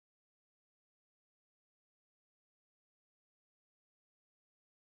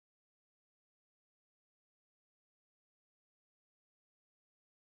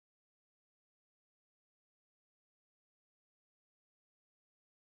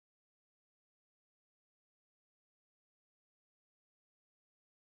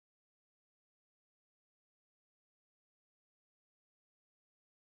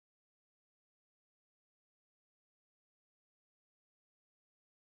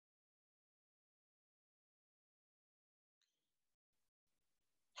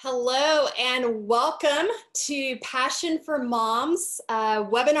Hello and welcome to Passion for Moms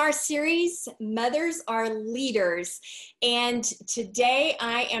webinar series, Mothers Are Leaders. And today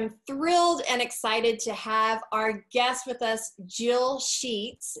I am thrilled and excited to have our guest with us, Jill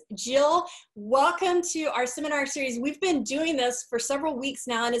Sheets. Jill, welcome to our seminar series. We've been doing this for several weeks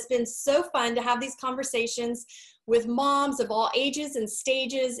now, and it's been so fun to have these conversations with moms of all ages and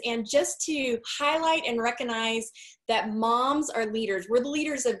stages, and just to highlight and recognize that moms are leaders. We're the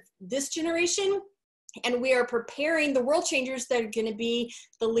leaders of this generation, and we are preparing the world changers that are going to be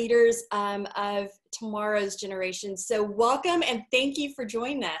the leaders of tomorrow's generation. So welcome and thank you for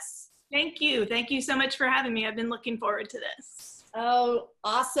joining us. Thank you. Thank you so much for having me. I've been looking forward to this. Oh,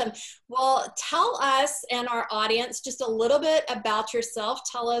 awesome. Well, tell us and our audience just a little bit about yourself.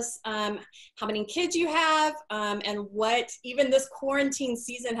 Tell us how many kids you have and what even this quarantine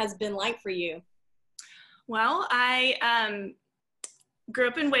season has been like for you. Well, I grew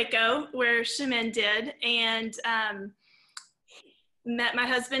up in Waco, where Shemin did, and met my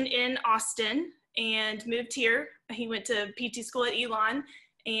husband in Austin and moved here. He went to PT school at Elon,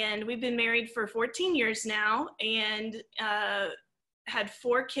 and we've been married for 14 years now, and had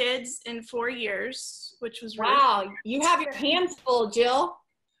 4 kids in 4 years, which was really wow. You have your hands full, Jill.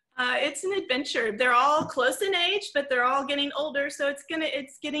 It's an adventure. They're all close in age, but they're all getting older, so it's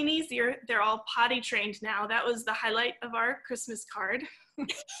getting easier. They're all potty trained now. That was the highlight of our Christmas card.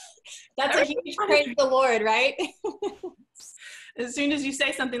 That's a huge praise the Lord, right? As soon as you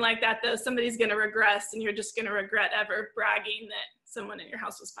say something like that, though, somebody's going to regress, and you're just going to regret ever bragging that someone in your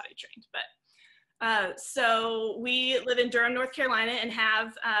house was potty trained. But so we live in Durham, North Carolina, and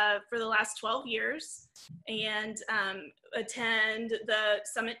have for the last 12 years, and attend the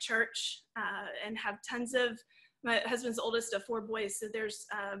Summit Church, and have tons of, my husband's oldest of 4 boys, so there's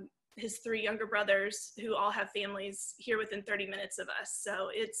his 3 younger brothers who all have families here within 30 minutes of us. So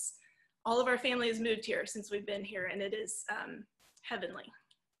it's, all of our family has moved here since we've been here, and it is heavenly.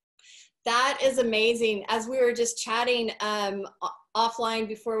 That is amazing. As we were just chatting offline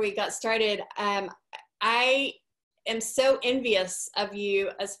before we got started, I am so envious of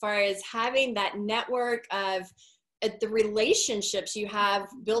you as far as having that network of the relationships you have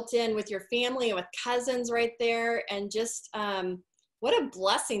built in with your family and with cousins right there, and just what a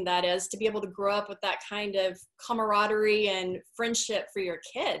blessing that is to be able to grow up with that kind of camaraderie and friendship for your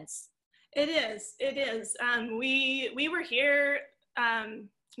kids. It is. It is. We were here.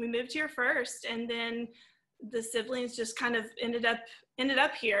 We moved here first, and then the siblings just kind of ended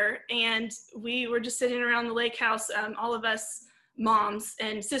up here, and we were just sitting around the lake house, all of us moms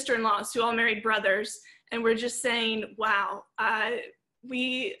and sister-in-laws who all married brothers, and we're just saying, wow,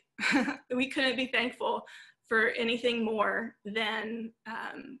 we couldn't be thankful for anything more than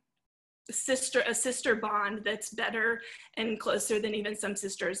a sister bond that's better and closer than even some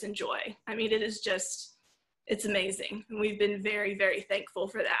sisters enjoy. I mean, it is just, it's amazing. And we've been very, very thankful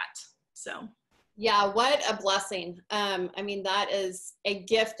for that. So. Yeah, what a blessing. I mean, that is a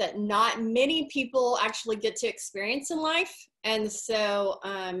gift that not many people actually get to experience in life. And so,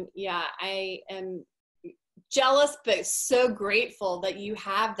 yeah, I am jealous, but so grateful that you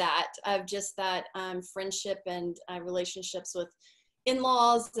have that, of just that friendship and relationships with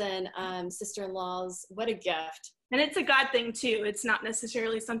in-laws and sister-in-laws. What a gift. And it's a God thing too. It's not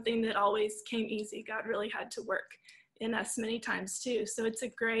necessarily something that always came easy. God really had to work in us many times too. So it's a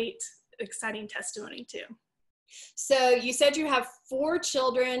great, exciting testimony too. So you said you have 4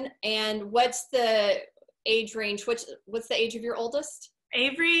 children, and what's the age range? What's the age of your oldest?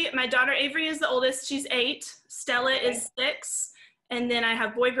 Avery, my daughter Avery is the oldest. She's 8. Stella is 6. And then I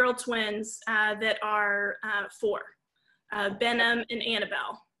have boy-girl twins that are 4. Benham and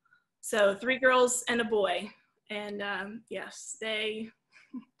Annabelle. So 3 girls and a boy. And yes, they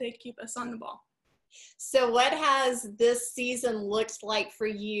keep us on the ball. So what has this season looked like for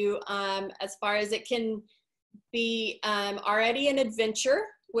you, as far as it can be already an adventure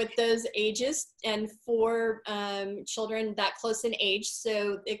with those ages, and for children that close in age?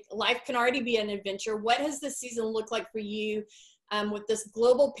 So life can already be an adventure. What has this season looked like for you with this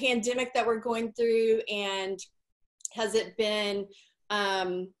global pandemic that we're going through? And has it been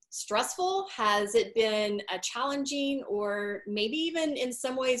stressful? Has it been challenging, or maybe even in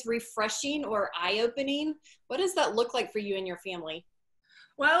some ways refreshing or eye-opening? What does that look like for you and your family?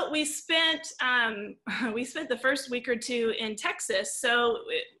 Well, we spent the first week or 2 in Texas, so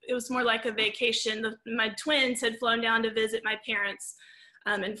it was more like a vacation. My twins had flown down to visit my parents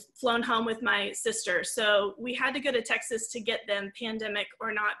and flown home with my sister. So we had to go to Texas to get them, pandemic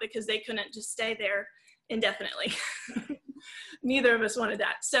or not, because they couldn't just stay there indefinitely. Neither of us wanted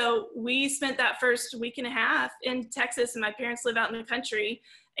that. So we spent that first week and a half in Texas, and my parents live out in the country,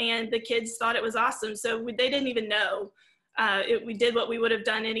 and the kids thought it was awesome. So they didn't even know. We did what we would have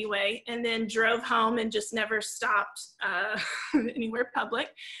done anyway, and then drove home and just never stopped anywhere public.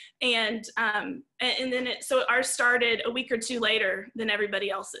 And then so ours started a week or two later than everybody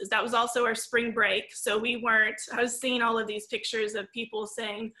else's. That was also our spring break. So I was seeing all of these pictures of people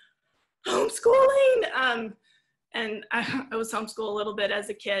saying homeschooling. And I was homeschooled a little bit as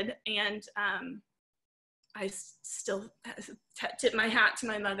a kid, and I still tip my hat to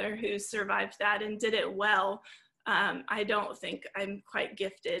my mother who survived that and did it well. I don't think I'm quite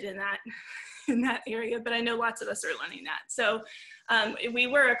gifted in that area, but I know lots of us are learning that. So we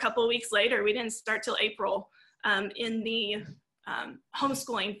were a couple weeks later. We didn't start till April in the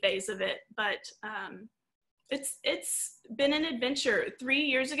homeschooling phase of it, but it's been an adventure. 3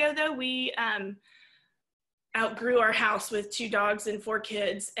 years ago, though, we outgrew our house with 2 dogs and 4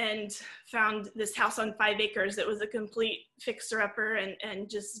 kids and found this house on 5 acres that was a complete fixer-upper and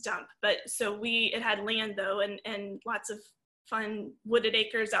just dump. But so it had land though, and lots of fun wooded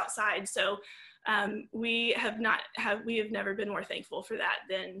acres outside. So we have never been more thankful for that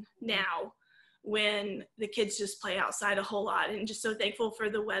than now, when the kids just play outside a whole lot, and just so thankful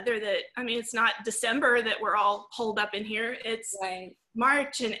for the weather it's not December that we're all holed up in here. It's right.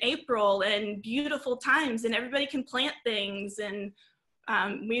 March and April and beautiful times, and everybody can plant things. And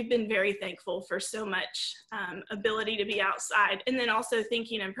we've been very thankful for so much ability to be outside. And then also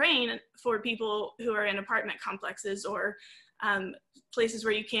thinking and praying for people who are in apartment complexes or places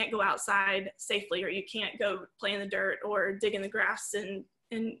where you can't go outside safely, or you can't go play in the dirt or dig in the grass and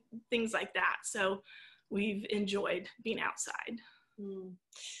things like that. So we've enjoyed being outside. Mm.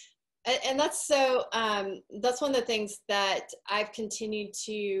 And that's so, that's one of the things that I've continued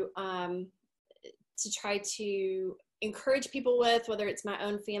to try to encourage people with, whether it's my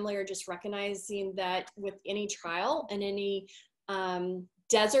own family or just recognizing that with any trial and any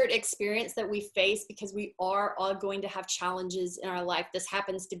desert experience that we face, because we are all going to have challenges in our life. This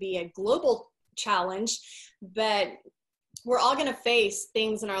happens to be a global challenge, but we're all going to face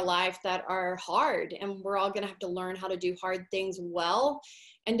things in our life that are hard, and we're all going to have to learn how to do hard things well,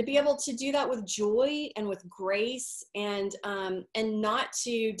 and to be able to do that with joy and with grace, and not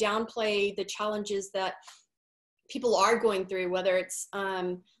to downplay the challenges that people are going through, whether it's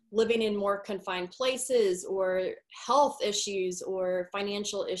living in more confined places or health issues or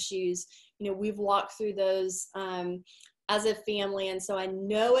financial issues. We've walked through those as a family. And so I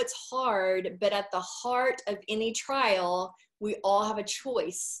know it's hard, but at the heart of any trial, we all have a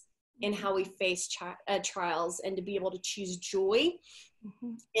choice in how we face trials, and to be able to choose joy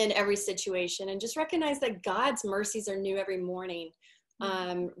in every situation, and just recognize that God's mercies are new every morning,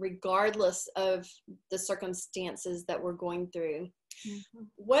 regardless of the circumstances that we're going through.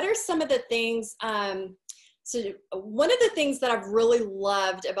 What are some of the things, so one of the things that I've really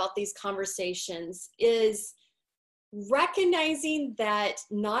loved about these conversations is recognizing that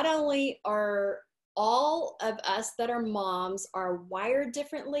not only are all of us that are moms are wired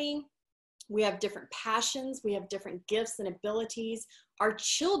differently, we have different passions, we have different gifts and abilities. Our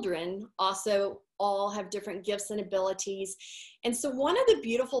children also all have different gifts and abilities. And so one of the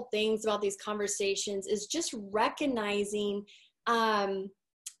beautiful things about these conversations is just recognizing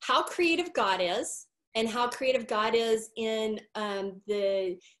how creative God is, and how creative God is in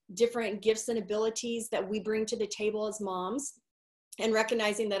the different gifts and abilities that we bring to the table as moms, and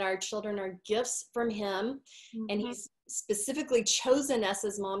recognizing that our children are gifts from Him, and He's specifically chosen us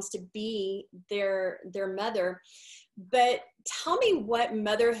as moms to be their mother. But tell me what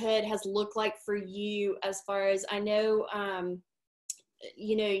motherhood has looked like for you, as far as I know,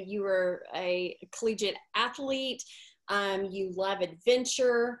 you were a collegiate athlete, you love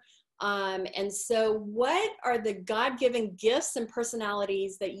adventure. And so what are the God-given gifts and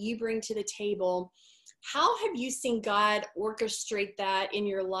personalities that you bring to the table? How have you seen God orchestrate that in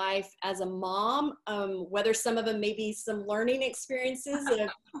your life as a mom? Whether some of them may be some learning experiences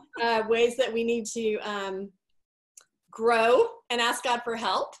of ways that we need to grow and ask God for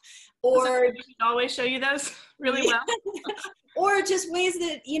help, or we should always show you those really well. Or just ways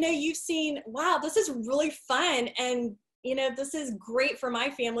that, you've seen, wow, this is really fun, and this is great for my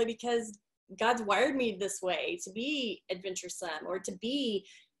family because God's wired me this way to be adventuresome or to be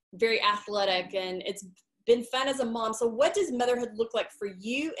very athletic, and it's been fun as a mom. So what does motherhood look like for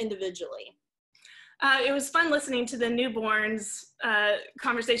you individually? It was fun listening to the newborns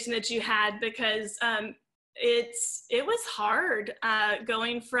conversation that you had, because it was hard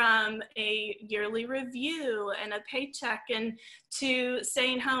going from a yearly review and a paycheck and to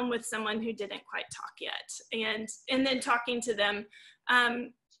staying home with someone who didn't quite talk yet, and then talking to them.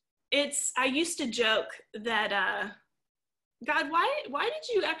 I used to joke that God, why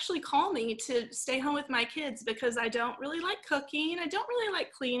did you actually call me to stay home with my kids? Because I don't really like cooking. I don't really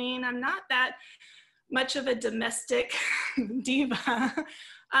like cleaning. I'm not that much of a domestic diva.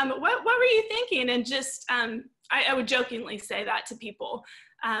 What were you thinking? And just, I would jokingly say that to people.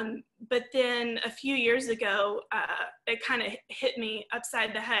 But then a few years ago, it kind of hit me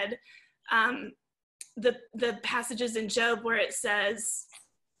upside the head. The passages in Job where it says,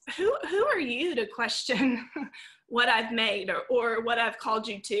 who are you to question what I've made or what I've called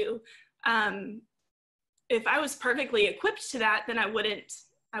you to? If I was perfectly equipped to that, then I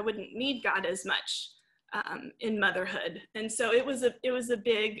wouldn't need God as much in motherhood. And so it was a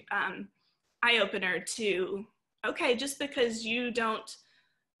big eye-opener to, okay, just because you don't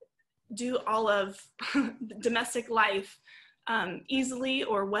do all of domestic life easily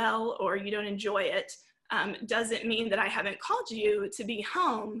or well, or you don't enjoy it, doesn't mean that I haven't called you to be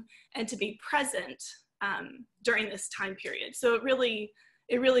home and to be present during this time period. So it really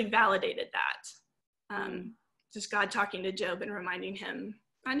validated that. Just God talking to Job and reminding him,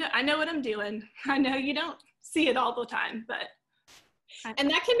 I know what I'm doing. I know you don't see it all the time, but. And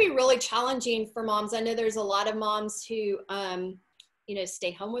that can be really challenging for moms. I know there's a lot of moms who,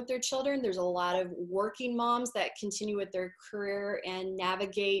 stay home with their children. There's a lot of working moms that continue with their career and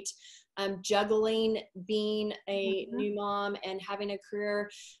navigate juggling being a new mom and having a career.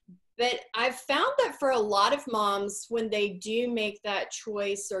 But I've found that for a lot of moms, when they do make that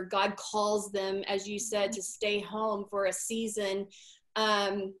choice or God calls them, as you said, to stay home for a season,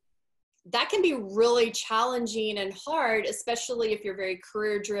 that can be really challenging and hard, especially if you're very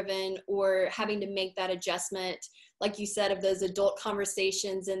career driven or having to make that adjustment, like you said, of those adult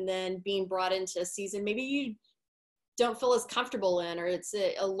conversations and then being brought into a season maybe you don't feel as comfortable in, or it's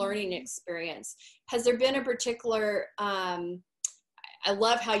a learning experience. Has there been a particular, I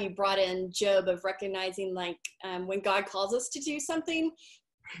love how you brought in Job of recognizing when God calls us to do something,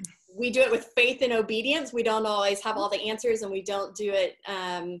 we do it with faith and obedience. We don't always have all the answers, and we don't do it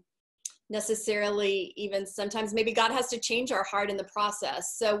necessarily, even sometimes maybe God has to change our heart in the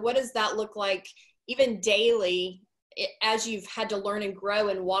process. So what does that look like even daily as you've had to learn and grow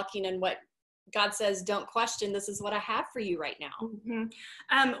and walking in what God says, don't question, this is what I have for you right now?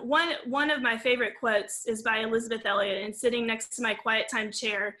 One of my favorite quotes is by Elizabeth Elliot, and sitting next to my quiet time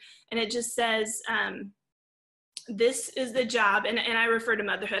chair, and it just says, this is the job, and I refer to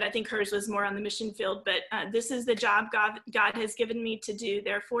motherhood. I think hers was more on the mission field, but this is the job God has given me to do.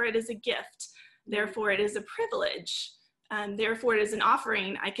 Therefore, it is a gift. Therefore, it is a privilege. Therefore, it is an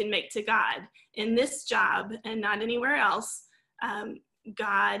offering I can make to God. In this job and not anywhere else,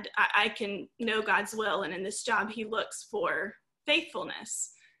 I can know God's will, and in this job, He looks for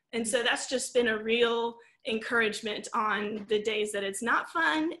faithfulness. And so that's just been a real encouragement on the days that it's not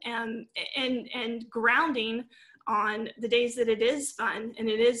fun, and grounding on the days that it is fun and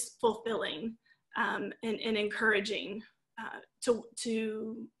it is fulfilling, and encouraging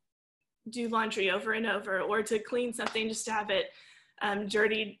to do laundry over and over, or to clean something just to have it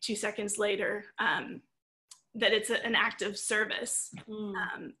dirty 2 seconds later. That it's an act of service,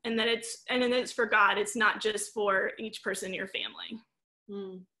 and that it's for God. It's not just for each person in your family.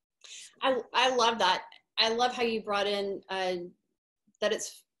 I love that. I love how you brought in that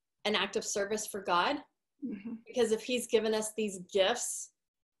it's an act of service for God, because if He's given us these gifts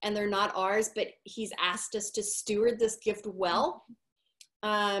and they're not ours, but He's asked us to steward this gift well,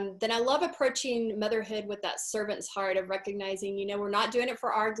 then I love approaching motherhood with that servant's heart of recognizing, we're not doing it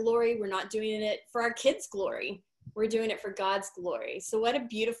for our glory. We're not doing it for our kids' glory. We're doing it for God's glory. So what a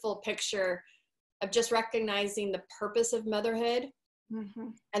beautiful picture of just recognizing the purpose of motherhood,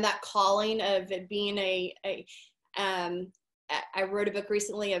 and that calling of it being I wrote a book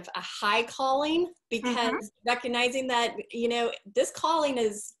recently of a high calling, because recognizing that, this calling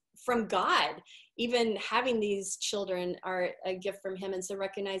is from God. Even having these children are a gift from Him. And so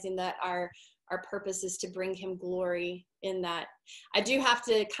recognizing that our purpose is to bring Him glory in that. I do have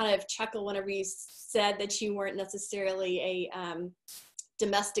to kind of chuckle whenever you said that you weren't necessarily a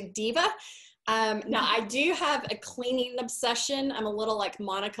domestic diva. Now, I do have a cleaning obsession. I'm a little like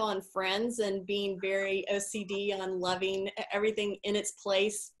Monica on Friends, and being very OCD on loving everything in its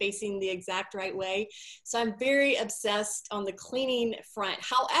place, facing the exact right way. So I'm very obsessed on the cleaning front.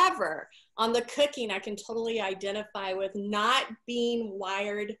 However, on the cooking, I can totally identify with not being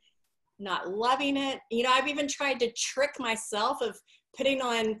wired, not loving it. I've even tried to trick myself of putting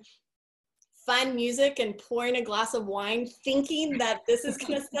on fun music and pouring a glass of wine, thinking that this is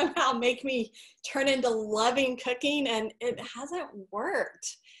going to somehow make me turn into loving cooking, and it hasn't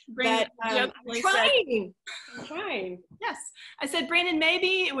worked. Brandon But I'm trying. Yes. I said, Brandon,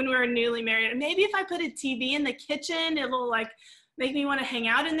 maybe when we were newly married, maybe if I put a TV in the kitchen, it'll like make me want to hang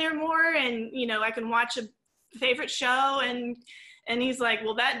out in there more, and you know, I can watch a favorite show. And he's like,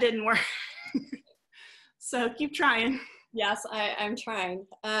 well, that didn't work. So keep trying. Yes, I'm trying.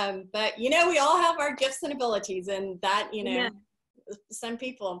 But you know, we all have our gifts and abilities, and that, you know, some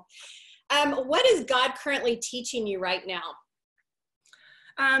people. What is God currently teaching you right now?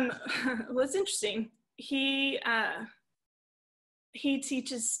 Well, it's interesting. He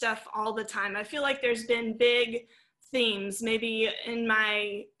teaches stuff all the time. I feel like there's been big themes, maybe in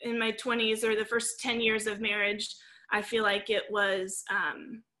my 20s or the first 10 years of marriage. I feel like it was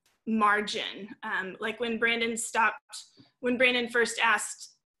margin. Like when Brandon first asked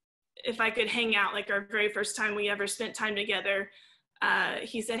if I could hang out, like our very first time we ever spent time together,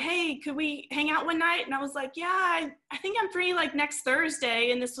 he said, hey, could we hang out one night? And I was like, yeah, I think I'm free like next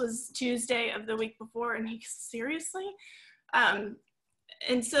Thursday. And this was Tuesday of the week before. And he, seriously? And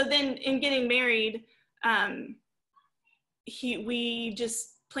so then in getting married, we just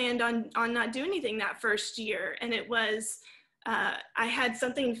planned on not doing anything that first year. And it was, I had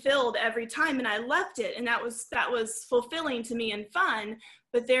something filled every time, and I loved it. And that was fulfilling to me and fun,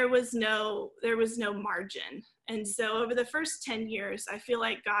 but there was no margin. And so over the first 10 years, I feel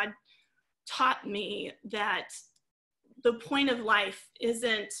like God taught me that the point of life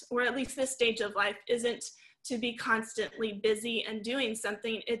isn't, or at least this stage of life isn't to be constantly busy and doing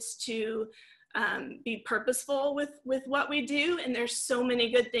something. It's to be purposeful with what we do. And there's so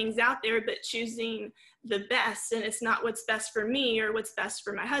many good things out there, but choosing the best, and it's not what's best for me or what's best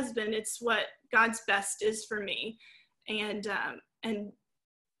for my husband. It's what God's best is for me. And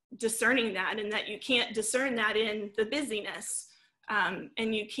discerning that, and that you can't discern that in the busyness.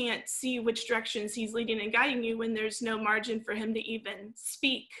 And you can't see which directions he's leading and guiding you when there's no margin for him to even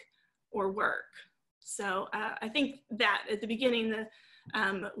speak or work. So I think that at the beginning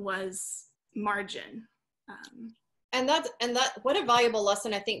was margin. And that what a valuable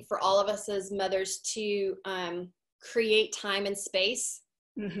lesson, I think, for all of us as mothers to create time and space.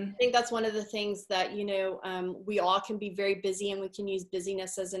 Mm-hmm. I think that's one of the things that, you know, we all can be very busy, and we can use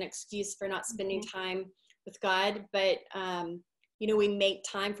busyness as an excuse for not spending time with God. But, you know, we make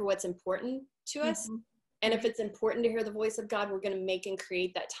time for what's important to us. And if it's important to hear the voice of God, we're going to make and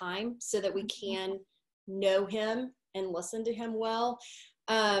create that time so that we can know him and listen to him well.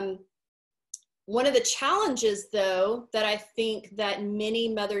 One of the challenges, though, that I think that many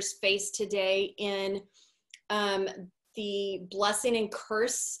mothers face today in the blessing and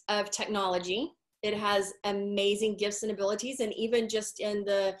curse of technology, it has amazing gifts and abilities. And even just in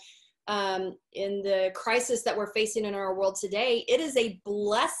the crisis that we're facing in our world today, it is a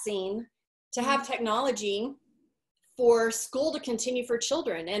blessing to have technology for school to continue for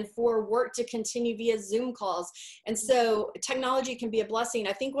children and for work to continue via Zoom calls. And so technology can be a blessing.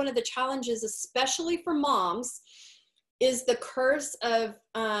 I think one of the challenges, especially for moms, is the curse of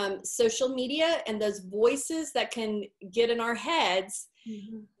social media and those voices that can get in our heads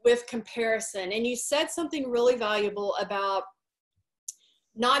with comparison. And you said something really valuable about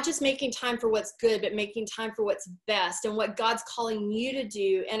not just making time for what's good, but making time for what's best and what God's calling you to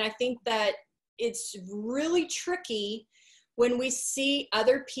do. And I think that it's really tricky when we see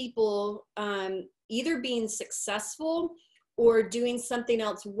other people either being successful or doing something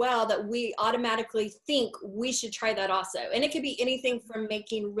else well, that we automatically think we should try that also. And it could be anything from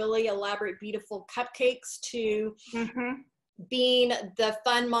making really elaborate, beautiful cupcakes to being the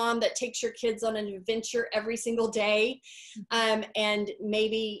fun mom that takes your kids on an adventure every single day. And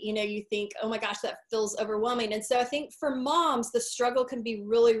maybe, you know, you think, oh my gosh, that feels overwhelming. And so I think for moms, the struggle can be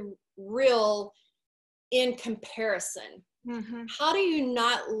really real in comparison. How do you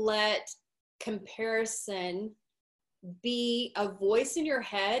not let comparison be a voice in your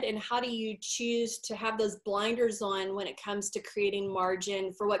head, and how do you choose to have those blinders on when it comes to creating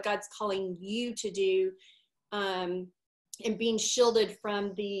margin for what God's calling you to do, and being shielded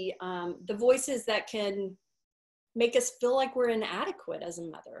from the voices that can make us feel like we're inadequate as a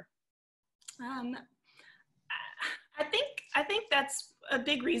mother? I think that's a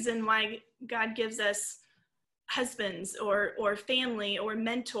big reason why God gives us husbands or family or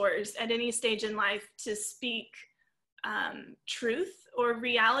mentors at any stage in life to speak truth or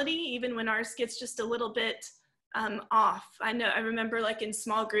reality, even when ours gets just a little bit off. I remember like in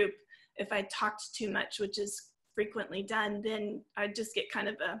small group, if I talked too much, which is frequently done, then I'd just get kind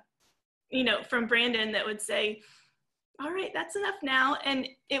of a, you know, from Brandon that would say, all right, that's enough now. And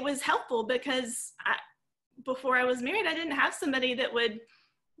it was helpful because before I was married, I didn't have somebody that would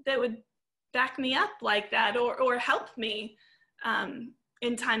back me up like that, or help me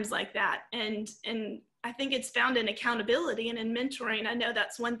in times like that. And I think it's found in accountability and in mentoring. I know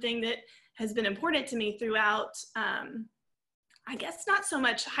that's one thing that has been important to me throughout, I guess not so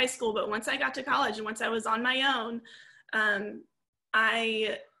much high school, but once I got to college and once I was on my own,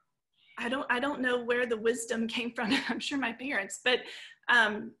 I don't know where the wisdom came from. I'm sure my parents, but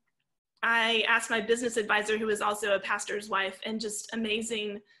I asked my business advisor, who was also a pastor's wife and just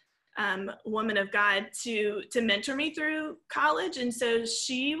amazing woman of God, to mentor me through college. And so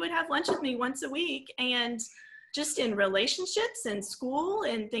she would have lunch with me once a week, and just in relationships and school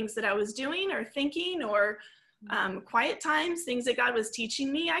and things that I was doing or thinking, or quiet times, things that God was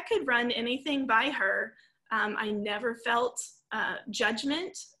teaching me, I could run anything by her. I never felt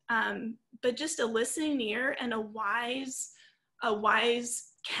judgment, but just a listening ear and a wise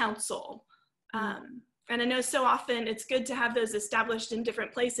counsel. And I know so often it's good to have those established in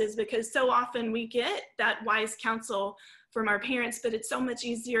different places, because so often we get that wise counsel from our parents, but it's so much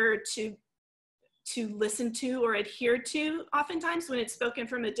easier to listen to or adhere to oftentimes when it's spoken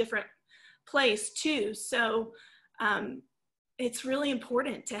from a different place too. So it's really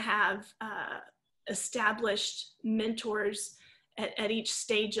important to have established mentors at each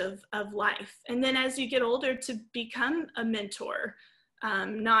stage of life. And then as you get older, to become a mentor,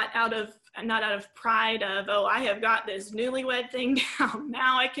 not out of pride of, oh, I have got this newlywed thing down,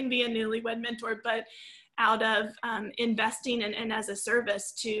 now I can be a newlywed mentor, but out of investing and as a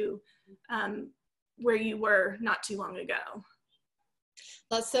service to where you were not too long ago.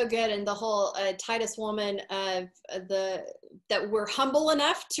 That's so good. And the whole Titus woman of that we're humble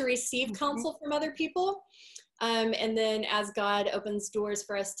enough to receive counsel from other people. And then as God opens doors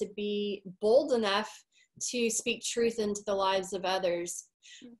for us to be bold enough to speak truth into the lives of others.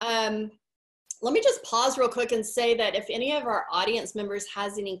 Let me just pause real quick and say that if any of our audience members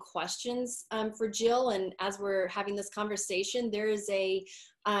has any questions for Jill, and as we're having this conversation, there is a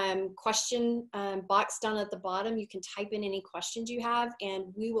question box down at the bottom. You can type in any questions you have, and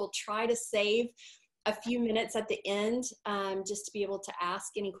we will try to save a few minutes at the end just to be able to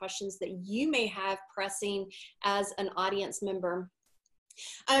ask any questions that you may have pressing as an audience member.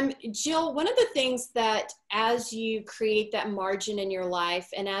 Jill, one of the things that as you create that margin in your life,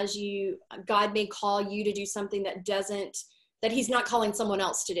 and as God may call you to do something that he's not calling someone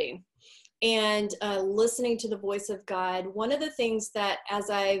else to do, and listening to the voice of God, one of the things that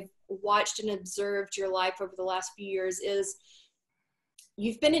as I've watched and observed your life over the last few years is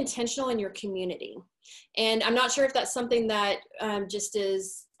you've been intentional in your community. And I'm not sure if that's something that just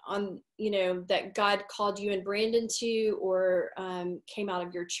is on, that God called you and Brandon to, or came out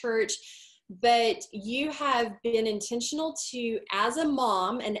of your church, but you have been intentional to, as a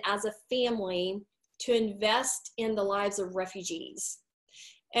mom and as a family, to invest in the lives of refugees.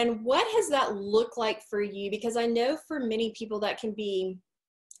 And what has that looked like for you? Because I know for many people that can be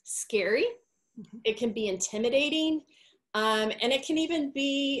scary, it can be intimidating, and it can even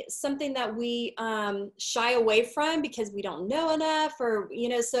be something that we shy away from because we don't know enough, or,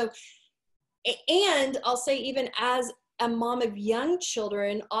 so, and I'll say even as a mom of young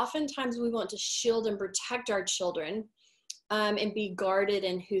children, oftentimes we want to shield and protect our children and be guarded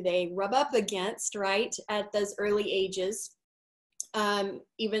in who they rub up against, right, at those early ages,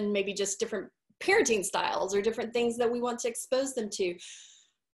 even maybe just different parenting styles or different things that we want to expose them to.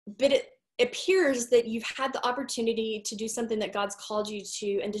 But it appears that you've had the opportunity to do something that God's called you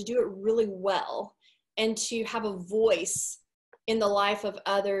to, and to do it really well, and to have a voice in the life of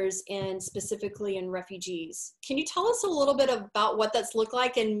others, and specifically in refugees. Can you tell us a little bit about what that's looked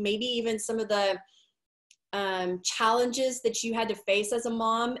like, and maybe even some of the challenges that you had to face as a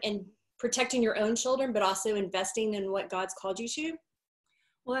mom, and protecting your own children, but also investing in what God's called you to?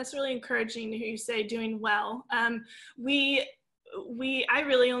 Well, that's really encouraging to hear you say doing well. I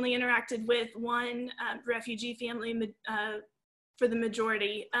really only interacted with one refugee family for the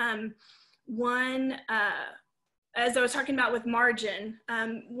majority. As I was talking about with margin,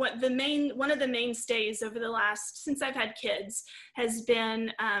 one of the mainstays over the last, since I've had kids, has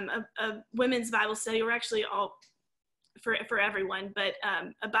been a women's Bible study. We're actually all for everyone, but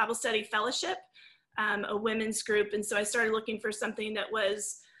a Bible study fellowship, a women's group. And so I started looking for something that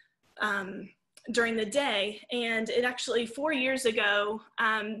was during the day. And it actually, 4 years ago,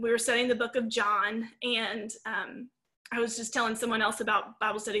 we were studying the book of John, and I was just telling someone else about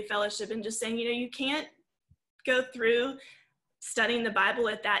Bible study fellowship, and just saying, you can't go through studying the Bible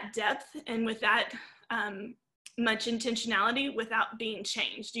at that depth and with that much intentionality without being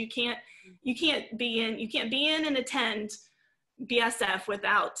changed. You can't be in and attend BSF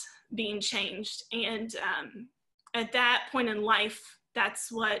without being changed. And at that point in life,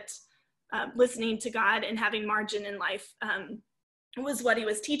 that's what listening to God and having margin in life was what he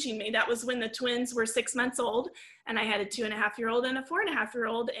was teaching me. That was when the twins were 6 months old, and I had a 2.5-year-old and a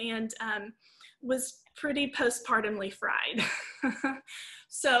 4.5-year-old, and was pretty postpartumly fried.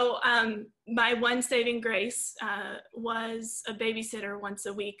 So my one saving grace was a babysitter once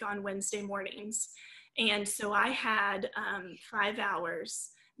a week on Wednesday mornings. And so I had 5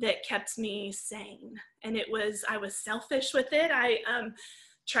 hours that kept me sane. And I was selfish with it. I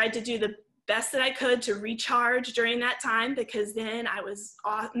tried to do the best that I could to recharge during that time, because then I was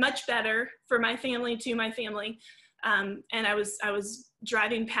much better for my family, to my family. And I was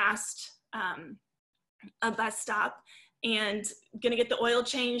driving past a bus stop and gonna get the oil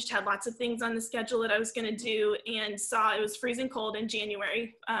changed, had lots of things on the schedule that I was gonna do, and saw it was freezing cold in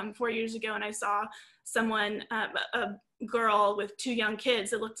January 4 years ago, and I saw someone, a girl with 2 young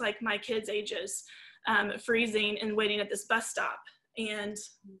kids that looked like my kids' ages, freezing and waiting at this bus stop. And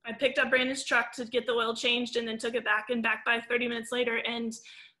I picked up Brandon's truck to get the oil changed, and then took it back by 30 minutes later, and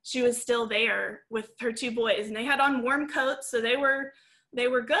she was still there with her 2 boys, and they had on warm coats, so they were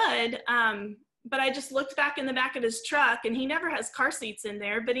good. But I just looked back in the back of his truck, and he never has car seats in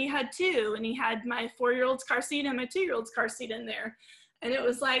there, but he had 2, and he had my 4-year-old's car seat and my 2-year-old's car seat in there. And it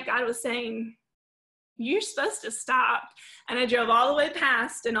was like God was saying, you're supposed to stop. And I drove all the way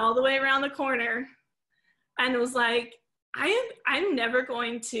past and all the way around the corner, and it was like, I'm never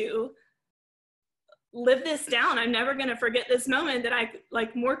going to live this down. I'm never going to forget this moment that I,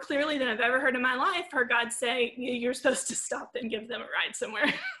 like, more clearly than I've ever heard in my life, heard God say, you're supposed to stop and give them a ride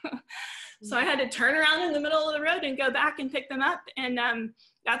somewhere. So I had to turn around in the middle of the road and go back and pick them up. And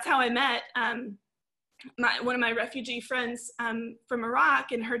that's how I met one of my refugee friends from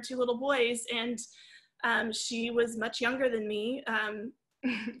Iraq, and her 2 little boys. And she was much younger than me,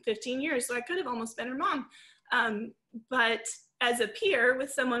 15 years. So I could have almost been her mom. But as a peer with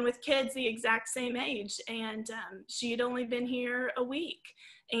someone with kids the exact same age. And she had only been here a week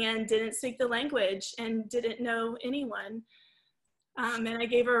and didn't speak the language and didn't know anyone. And I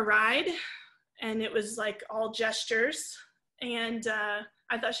gave her a ride, and it was like all gestures. And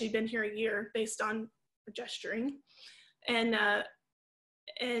I thought she'd been here a year based on her gesturing. And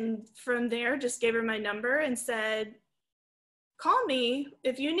from there, just gave her my number and said, call me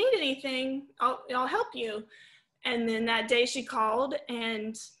if you need anything, I'll help you. And then that day she called,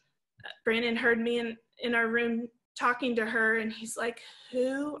 and Brandon heard me in our room talking to her, and he's like,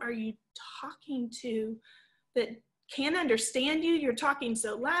 who are you talking to that can't understand you? You're talking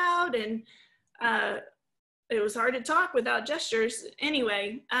so loud. And it was hard to talk without gestures.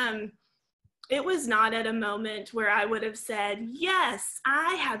 Anyway, it was not at a moment where I would have said, yes,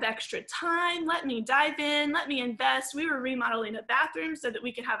 I have extra time, let me dive in, let me invest. We were remodeling a bathroom so that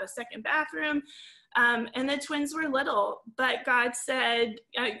we could have a second bathroom. And the twins were little, but God said,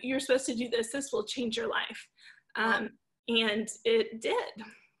 you're supposed to do this. This will change your life. And it did.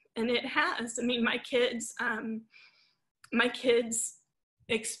 And it has. I mean, my kids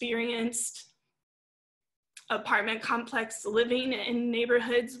experienced apartment complex living in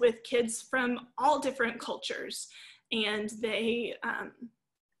neighborhoods with kids from all different cultures. And they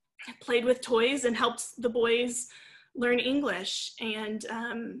played with toys and helped the boys learn English. And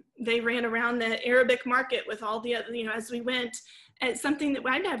they ran around the Arabic market with all the other, as we went. It's something that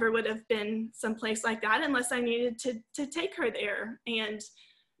I never would have been someplace like that unless I needed to take her there and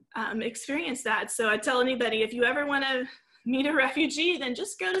experience that. So I tell anybody, if you ever want to meet a refugee, then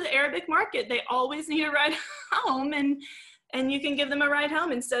just go to the Arabic market. They always need a ride home, and you can give them a ride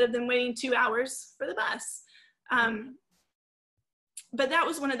home instead of them waiting 2 hours for the bus. But that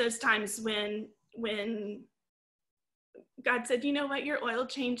was one of those times when God said, you know what, your oil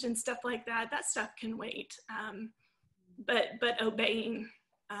change and stuff like that stuff can wait. But obeying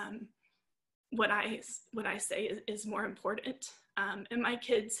what I say is more important. And my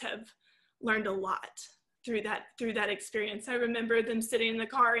kids have learned a lot through that experience. I remember them sitting in the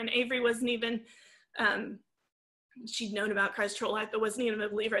car, and Avery wasn't even, she'd known about Christ her whole life, but wasn't even a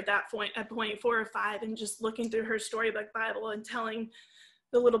believer at point 4 or 5, and just looking through her storybook Bible and telling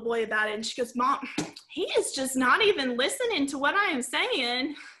the little boy about it. And she goes, Mom, he is just not even listening to what I am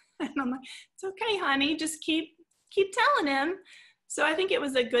saying. And I'm like, it's okay, honey, just keep telling him. So I think it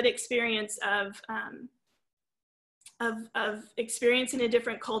was a good experience of experiencing a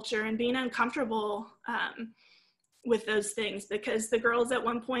different culture and being uncomfortable with those things, because the girls at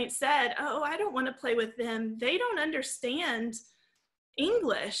one point said, oh, I don't want to play with them. They don't understand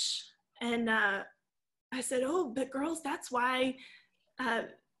English. And I said, oh, but girls, that's why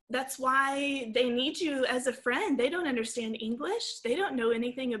they need you as a friend. They don't understand English. They don't know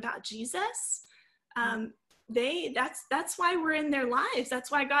anything about Jesus. That's why we're in their lives.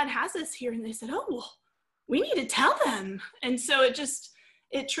 That's why God has us here. And they said, oh, well, we need to tell them. And so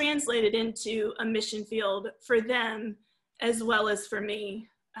it translated into a mission field for them as well as for me.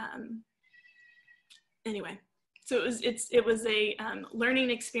 Anyway, so it was a learning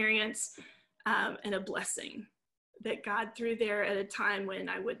experience and a blessing that God threw there at a time when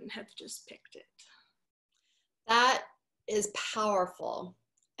I wouldn't have just picked it. That is powerful.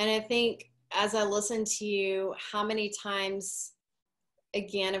 And I think as I listen to you, how many times,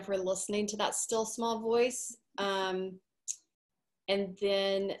 again, if we're listening to that still small voice, and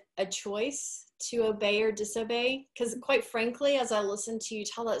then a choice to obey or disobey, because quite frankly, as I listen to you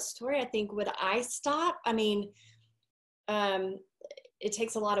tell that story, I think, would I stop? I mean, it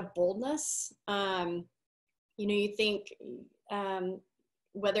takes a lot of boldness. You think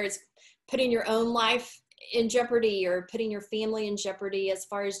whether it's putting your own life in jeopardy or putting your family in jeopardy as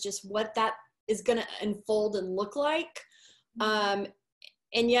far as just what that is going to unfold and look like. And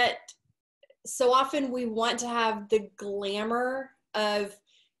yet so often we want to have the glamour of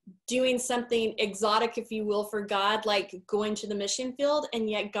doing something exotic, if you will, for God, like going to the mission field. And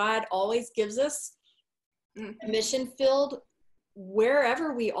yet God always gives us a mission field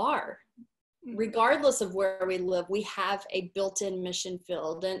wherever we are. Regardless of where we live, we have a built-in mission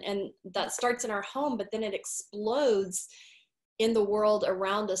field, and that starts in our home, but then it explodes in the world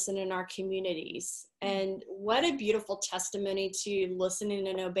around us and in our communities. And what a beautiful testimony to listening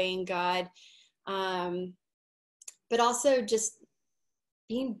and obeying God, but also just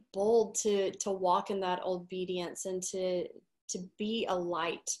being bold to walk in that obedience and to be a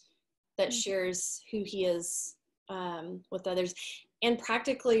light that shares who He is with others. And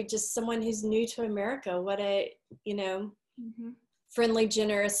practically just someone who's new to America. What a, friendly,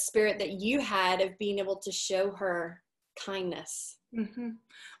 generous spirit that you had of being able to show her kindness.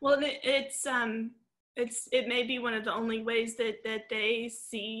 Well, it may be one of the only ways that they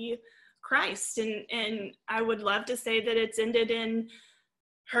see Christ. And I would love to say that it's ended in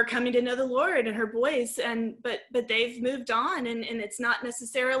her coming to know the Lord and her boys, but they've moved on, and it's not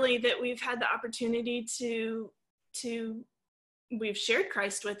necessarily that we've had the opportunity to we've shared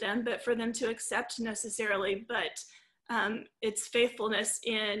Christ with them, but for them to accept necessarily, but it's faithfulness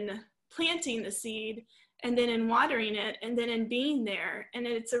in planting the seed, and then in watering it, and then in being there. And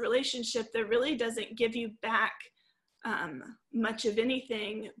it's a relationship that really doesn't give you back much of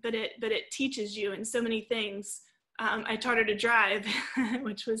anything, but it teaches you in so many things. I taught her to drive,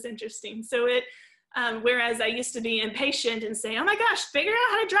 which was interesting. So whereas I used to be impatient and say, oh my gosh, figure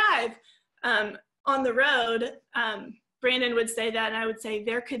out how to drive on the road, Brandon would say that, and I would say,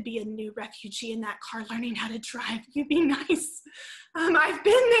 there could be a new refugee in that car learning how to drive. You be nice. I've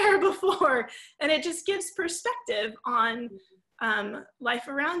been there before. And it just gives perspective on life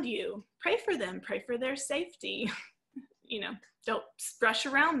around you. Pray for them. Pray for their safety. Don't brush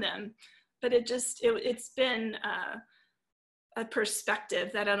around them. But it's been a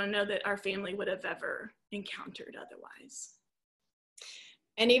perspective that I don't know that our family would have ever encountered otherwise.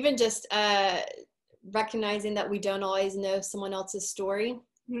 And even just recognizing that we don't always know someone else's story.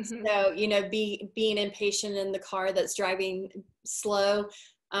 So, being impatient in the car that's driving slow.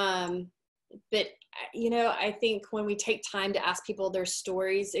 But, I think when we take time to ask people their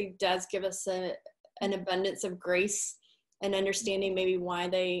stories, it does give us an abundance of grace and understanding maybe why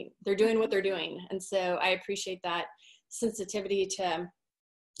they're doing what they're doing. And so I appreciate that sensitivity to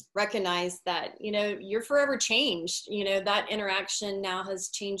recognize that, you're forever changed. That interaction now has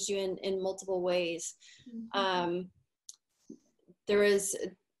changed you in multiple ways. There is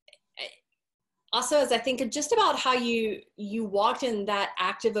also, as I think just about how you walked in that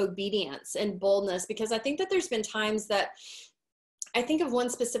active obedience and boldness, because I think that there's been times that I think of one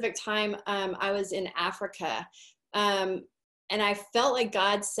specific time I was in Africa, and I felt like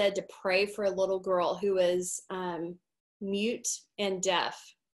God said to pray for a little girl who was mute and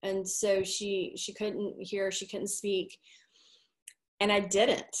deaf. And so she couldn't hear, she couldn't speak. And I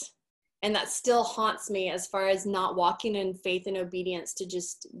didn't. And that still haunts me as far as not walking in faith and obedience to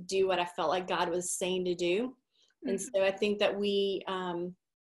just do what I felt like God was saying to do. And so I think that we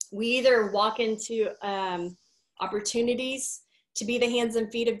either walk into opportunities to be the hands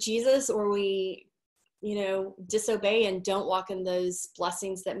and feet of Jesus, or we, disobey and don't walk in those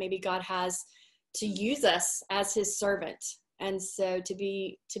blessings that maybe God has to use us as His servant. And so to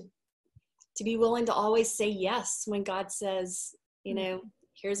be willing to always say yes when God says,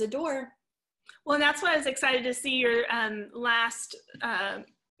 here's a door. Well, and that's why I was excited to see your last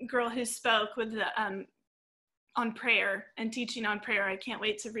girl who spoke with the on prayer and teaching on prayer. I can't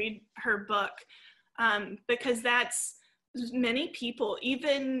wait to read her book, because that's, many people,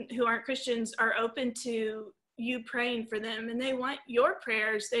 even who aren't Christians, are open to you praying for them, and they want your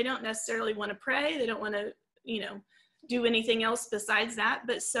prayers. They don't necessarily want to pray. They don't want to, do anything else besides that.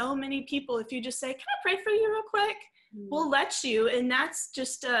 But so many people, if you just say, can I pray for you real quick? We'll let you. And that's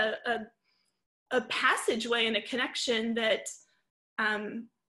just a passageway and a connection that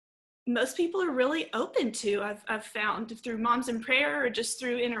most people are really open to. I've found through Moms in Prayer, or just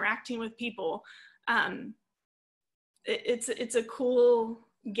through interacting with people. It's a cool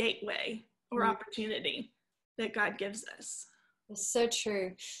gateway or opportunity that God gives us. So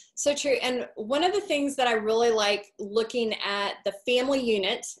true. So true. And one of the things that I really like looking at the family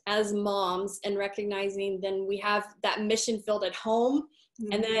unit as moms and recognizing, then we have that mission field at home,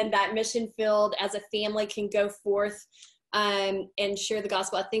 and then that mission field as a family can go forth and share the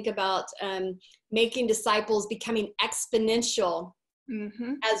gospel. I think about making disciples, becoming exponential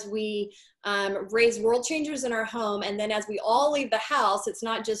as we raise world changers in our home. And then as we all leave the house, it's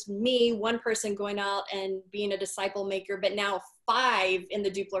not just me, one person going out and being a disciple maker, but now 5 in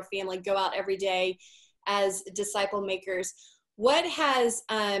the Dupler family go out every day as disciple makers. What has,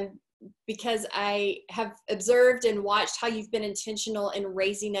 because I have observed and watched how you've been intentional in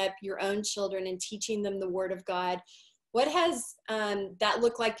raising up your own children and teaching them the Word of God, what has that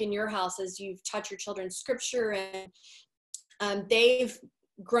looked like in your house as you've taught your children scripture and they've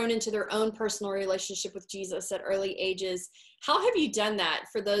grown into their own personal relationship with Jesus at early ages? How have you done that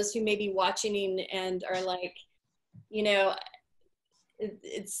for those who may be watching and are like,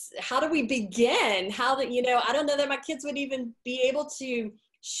 it's how do we begin? How do, I don't know that my kids would even be able to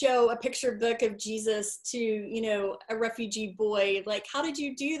show a picture book of Jesus to, a refugee boy. Like, how did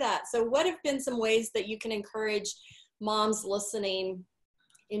you do that? So what have been some ways that you can encourage moms listening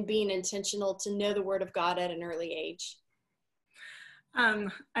in being intentional to know the Word of God at an early age?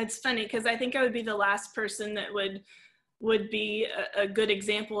 It's funny because I think I would be the last person that would be a good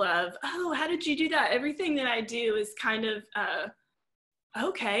example of, oh, how did you do that? Everything that I do is kind of,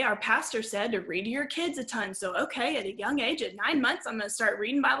 okay, our pastor said to read to your kids a ton. So, okay, at a young age, at 9 months, I'm going to start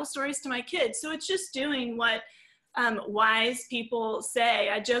reading Bible stories to my kids. So it's just doing what wise people say.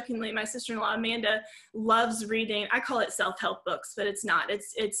 I jokingly, my sister-in-law, Amanda, loves reading. I call it self-help books, but it's not.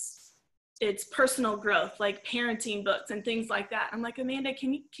 It's personal growth, like parenting books and things like that. I'm like, Amanda,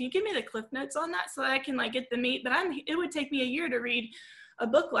 can you give me the cliff notes on that so that I can like get the meat? But it would take me a year to read a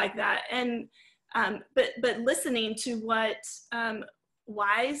book like that. And but listening to what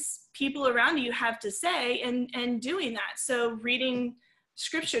wise people around you have to say and doing that. So reading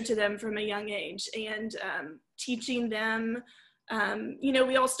scripture to them from a young age and teaching them.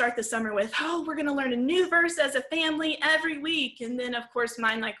 We all start the summer with, oh, we're going to learn a new verse as a family every week. And then, of course,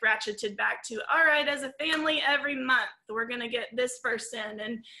 mine like ratcheted back to, all right, as a family every month, we're going to get this verse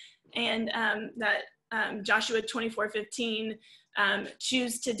in. And that Joshua 24:15,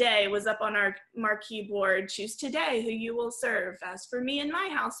 choose today was up on our marquee board. Choose today who you will serve. As for me and my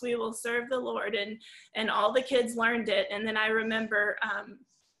house, we will serve the Lord. And all the kids learned it. And then I remember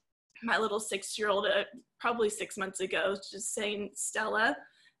my little 6-year-old, probably 6 months ago, just saying, Stella,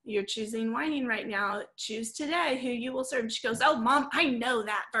 you're choosing whining right now. Choose today who you will serve. And she goes, oh, Mom, I know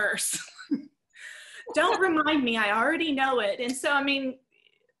that verse. Don't remind me. I already know it. And so, I mean,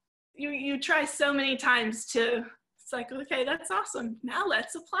 you try so many times to, it's like, okay, that's awesome. Now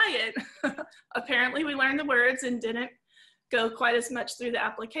let's apply it. Apparently we learned the words and didn't go quite as much through the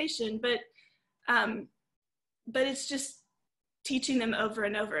application, but it's just teaching them over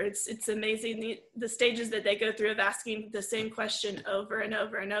and over. It's amazing the stages that they go through of asking the same question over and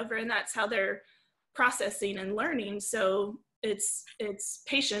over and over, and that's how they're processing and learning. So it's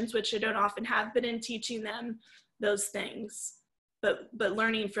patience, which I don't often have, but in teaching them those things, but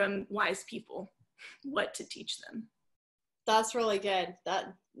learning from wise people what to teach them. That's really good.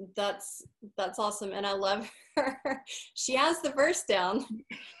 That's awesome, and I love her. She has the verse down.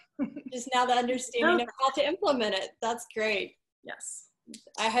 Just now the understanding of how to implement it. That's great. Yes.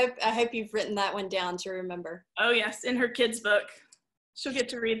 I hope you've written that one down to remember. Oh yes, in her kids' book. She'll get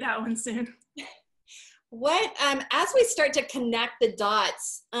to read that one soon. What, as we start to connect the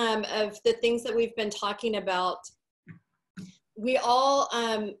dots of the things that we've been talking about, we all,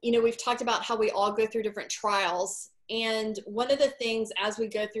 we've talked about how we all go through different trials. And one of the things as we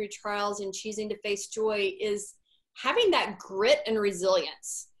go through trials and choosing to face joy is having that grit and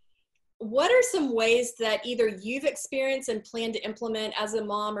resilience. What are some ways that either you've experienced and plan to implement as a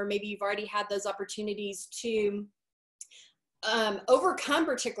mom, or maybe you've already had those opportunities to overcome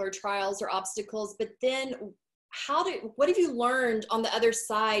particular trials or obstacles, but then what have you learned on the other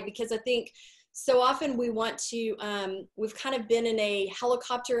side? Because I think so often we want to, we've kind of been in a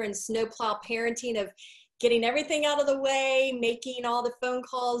helicopter and snowplow parenting of getting everything out of the way, making all the phone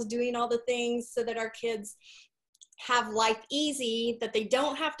calls, doing all the things so that our kids have life easy, that they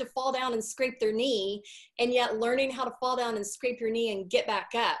don't have to fall down and scrape their knee, and yet learning how to fall down and scrape your knee and get back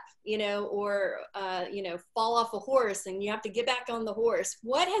up, or, fall off a horse and you have to get back on the horse.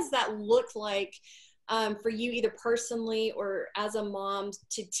 What has that looked like for you, either personally or as a mom,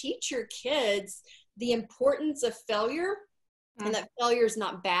 to teach your kids the importance of failure, and that failure is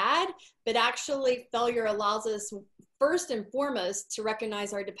not bad, but actually failure allows us first and foremost to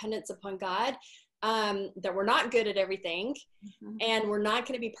recognize our dependence upon God, that we're not good at everything, and we're not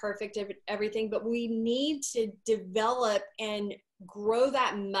going to be perfect at everything, but we need to develop and grow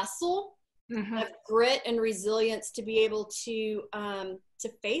that muscle of grit and resilience to be able to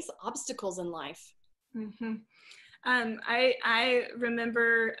face obstacles in life. I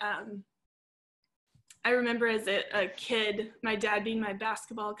remember as a kid, my dad being my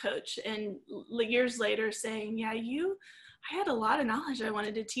basketball coach, and years later saying, yeah, I had a lot of knowledge I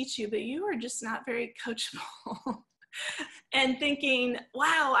wanted to teach you, but you were just not very coachable. And thinking,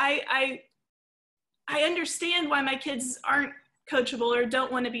 wow, I understand why my kids aren't coachable or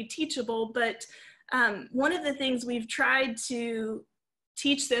don't want to be teachable, but one of the things we've tried to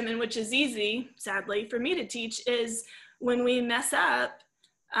teach them, and which is easy, sadly, for me to teach, is when we mess up,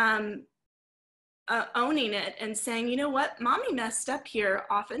 owning it and saying, you know what, mommy messed up here.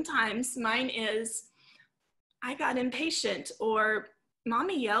 Oftentimes mine is, I got impatient, or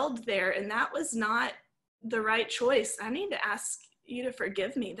mommy yelled there and that was not the right choice. I need to ask you to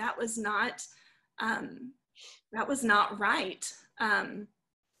forgive me. That was not right.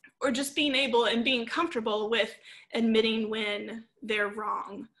 Or just being able and being comfortable with admitting when they're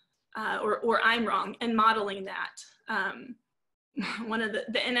wrong, or I'm wrong, and modeling that. One of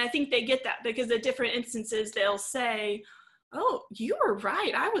and I think they get that, because at different instances they'll say, oh, you were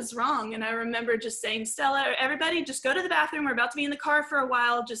right, I was wrong. And I remember just saying, Stella, everybody just go to the bathroom. We're about to be in the car for a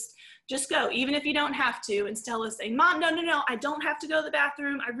while. Just go, even if you don't have to. And Stella saying, Mom, no, I don't have to go to the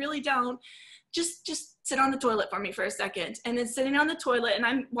bathroom. I really don't. Just sit on the toilet for me for a second. And then sitting on the toilet, and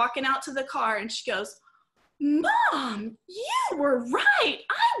I'm walking out to the car, and she goes, Mom, you were right.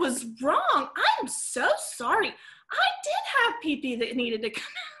 I was wrong. I'm so sorry. I did have pee-pee that needed to come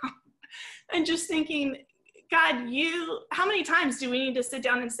out. And just thinking, God, how many times do we need to sit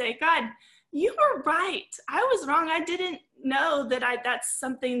down and say, God, you were right. I was wrong. I didn't know that that's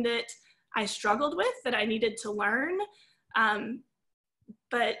something that I struggled with, that I needed to learn.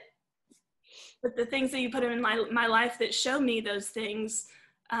 But the things that you put in my life that show me those things,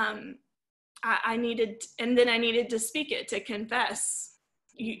 I needed to speak it, to confess,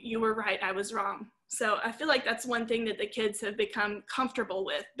 you were right, I was wrong. So I feel like that's one thing that the kids have become comfortable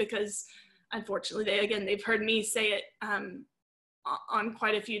with, because unfortunately they've heard me say it on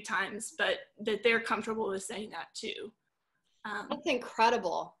quite a few times, but that they're comfortable with saying that too. That's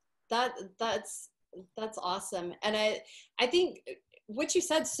incredible. That's awesome. And I think what you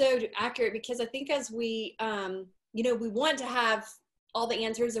said is so accurate, because I think as we, we want to have all the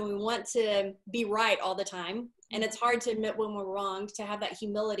answers and we want to be right all the time. And it's hard to admit when we're wrong, to have that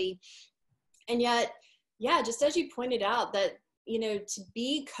humility. And yet, yeah, just as you pointed out, that, to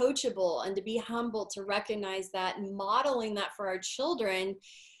be coachable and to be humble, to recognize that, and modeling that for our children,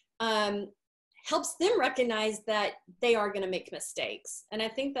 helps them recognize that they are going to make mistakes. And I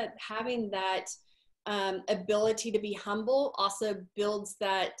think that having that ability to be humble also builds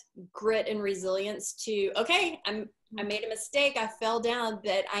that grit and resilience to, okay, I made a mistake, I fell down,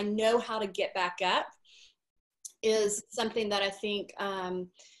 but I know how to get back up, is something that I think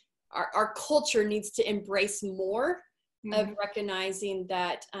our culture needs to embrace more, of recognizing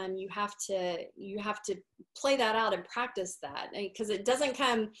that you have to play that out and practice that, because it doesn't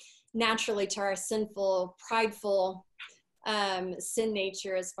come naturally to our sinful, prideful sin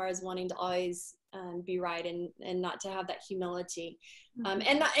nature, as far as wanting to always be right, and not to have that humility,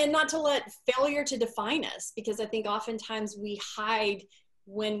 and not to let failure to define us, because I think oftentimes we hide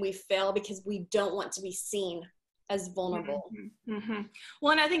when we fail because we don't want to be seen as vulnerable.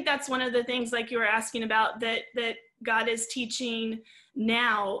 Well, and I think that's one of the things, like you were asking about, that God is teaching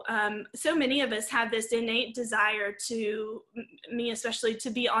now. So many of us have this innate desire, to me especially, to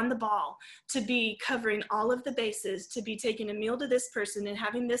be on the ball, to be covering all of the bases, to be taking a meal to this person and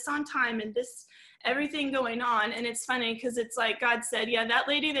having this on time, and this everything going on. And it's funny, because it's like God said, yeah, that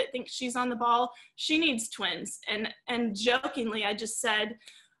lady that thinks she's on the ball, she needs twins. And jokingly, I just said,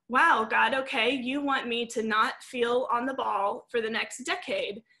 wow, God, okay, you want me to not feel on the ball for the next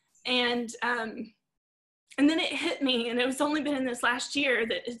decade. And then it hit me, and it was only been in this last year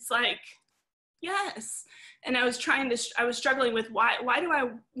that it's like, Yes. And I was struggling with why do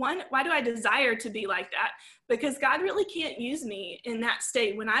I desire to be like that? Because God really can't use me in that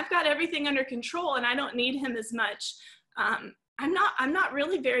state. When I've got everything under control and I don't need him as much, I'm not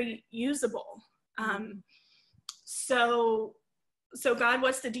really very usable. So God,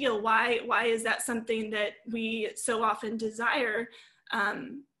 what's the deal? Why is that something that we so often desire,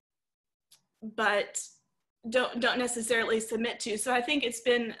 but don't necessarily submit to? So I think it's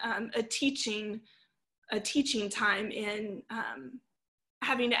been a teaching time in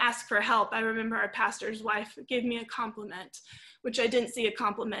having to ask for help. I remember our pastor's wife gave me a compliment, which I didn't see a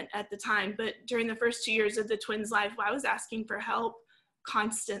compliment at the time, but during the first 2 years of the twins' life, I was asking for help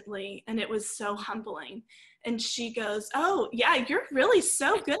constantly, and it was so humbling. And she goes, "Oh yeah, you're really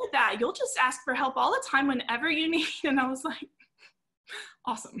so good at that. You'll just ask for help all the time whenever you need." And I was like,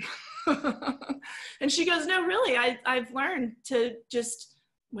 awesome. And she goes, "No, really, I've learned to just,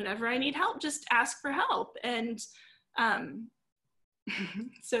 whenever I need help, just ask for help." And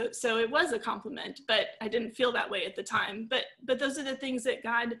so it was a compliment, but I didn't feel that way at the time. But those are the things that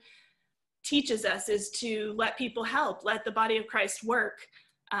God teaches us, is to let people help, let the body of Christ work,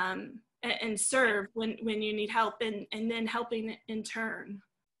 and serve when you need help, and then helping in turn.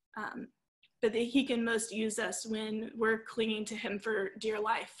 But he can most use us when we're clinging to him for dear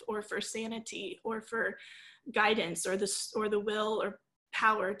life, or for sanity, or for guidance, or the will or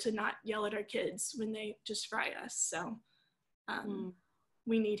power to not yell at our kids when they just fry us. So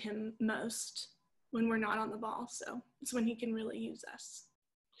we need him most when we're not on the ball. So it's when he can really use us.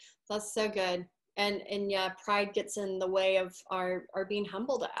 That's so good. And yeah, pride gets in the way of our being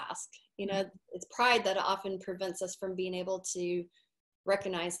humble to ask. You know, it's pride that often prevents us from being able to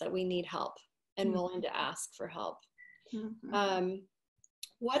recognize that we need help and willing to ask for help.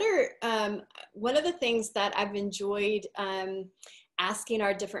 What are one of the things that I've enjoyed asking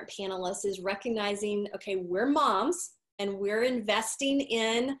our different panelists is recognizing, okay, we're moms and we're investing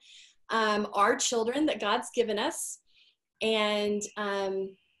in our children that God's given us. And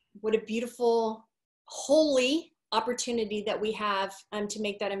what a beautiful, holy opportunity that we have to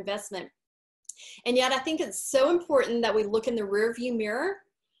make that investment. And yet I think it's so important that we look in the rearview mirror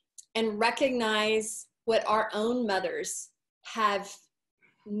and recognize what our own mothers have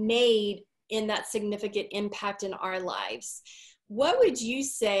made in that significant impact in our lives. What would you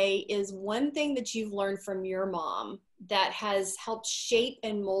say is one thing that you've learned from your mom that has helped shape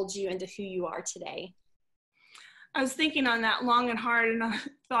and mold you into who you are today? I was thinking on that long and hard, and I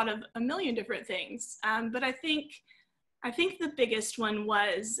thought of a million different things. But I think the biggest one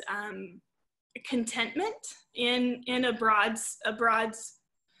was contentment in a broad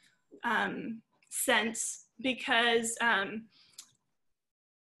sense, because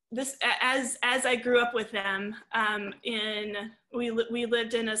this, as I grew up with them, we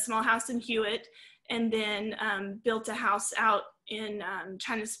lived in a small house in Hewitt, and then built a house out in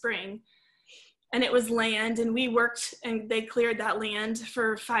China Spring. And it was land, and we worked, and they cleared that land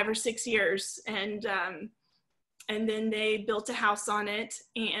for 5 or 6 years. And then they built a house on it,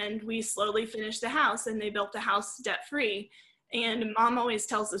 and we slowly finished the house, and they built the house debt-free. And Mom always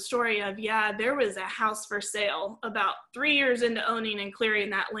tells the story of, yeah, there was a house for sale about 3 years into owning and clearing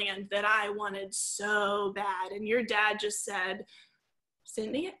that land that I wanted so bad. And your dad just said,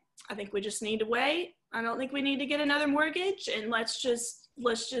 "Cindy, I think we just need to wait. I don't think we need to get another mortgage, and let's just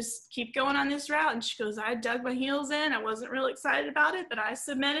keep going on this route." And she goes, "I dug my heels in. I wasn't really excited about it, but I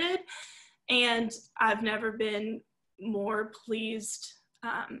submitted." And I've never been more pleased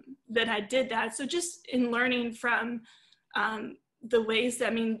that I did that. So just in learning from the ways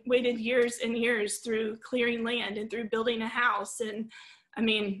that, waited years and years through clearing land and through building a house. And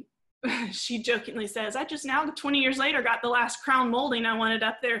she jokingly says, "I just now 20 years later got the last crown molding I wanted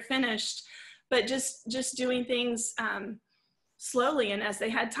up there finished." But just doing things slowly, and as they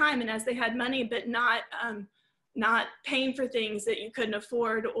had time and as they had money, but not paying for things that you couldn't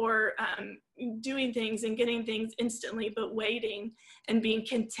afford, or doing things and getting things instantly, but waiting and being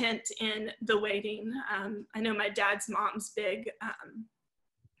content in the waiting. I know my mom's big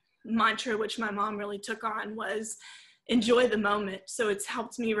mantra, which my mom really took on, was enjoy the moment. So it's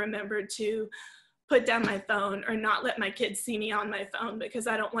helped me remember to put down my phone, or not let my kids see me on my phone, because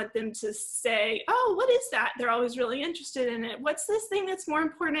I don't want them to say, "Oh, what is that?" They're always really interested in it. "What's this thing that's more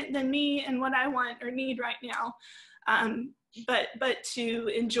important than me and what I want or need right now?" But to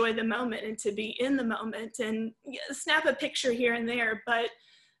enjoy the moment and to be in the moment, and snap a picture here and there, but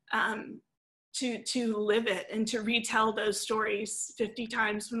to live it and to retell those stories 50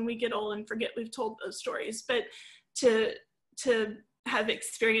 times when we get old and forget we've told those stories, but to have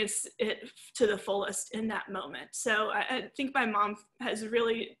experienced it to the fullest in that moment. So I think my mom has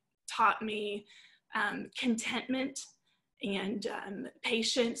really taught me contentment and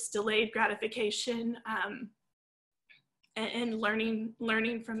patience, delayed gratification, and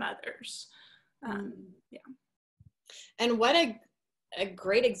learning from others. Yeah. And what a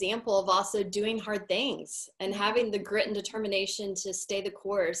great example of also doing hard things and having the grit and determination to stay the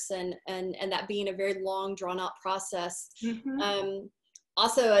course, and that being a very long, drawn out process.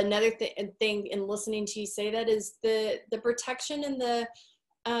 Also, another thing in listening to you say that is the protection and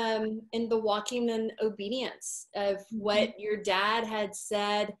the walking in obedience of what your dad had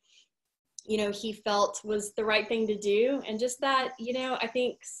said, he felt was the right thing to do. And just that, I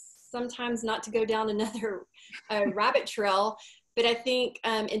think sometimes, not to go down another rabbit trail, but I think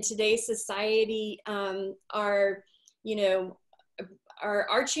in today's society, are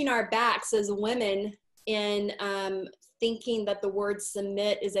arching our backs as women in thinking that the word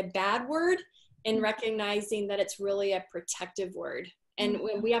submit is a bad word, and recognizing that it's really a protective word. And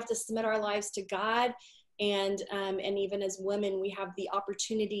when we have to submit our lives to God, and even as women, we have the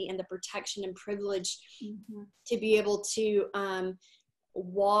opportunity and the protection and privilege to be able to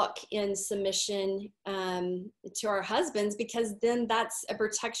walk in submission to our husbands, because then that's a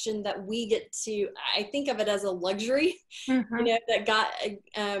protection that we get to, I think of it as a luxury, that God,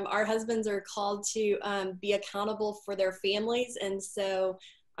 our husbands are called to be accountable for their families. And so,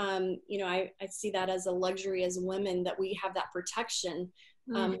 I see that as a luxury as women, that we have that protection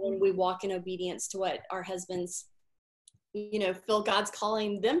when we walk in obedience to what our husbands, feel God's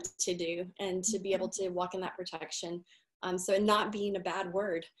calling them to do, and to be able to walk in that protection. So not being a bad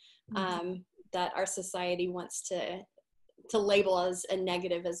word that our society wants to label as a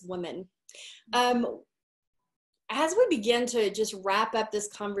negative as women. As we begin to just wrap up this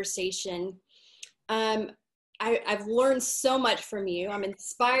conversation, I've learned so much from you. I'm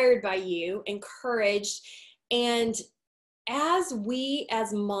inspired by you, encouraged. And as we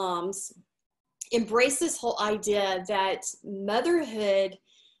as moms embrace this whole idea that motherhood,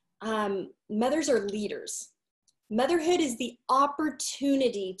 mothers are leaders. Motherhood is the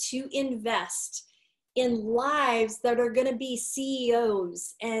opportunity to invest in lives that are going to be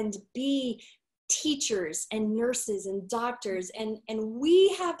CEOs and be teachers and nurses and doctors. And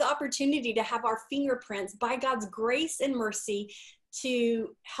we have the opportunity to have our fingerprints, by God's grace and mercy,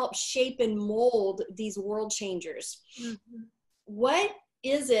 to help shape and mold these world changers. What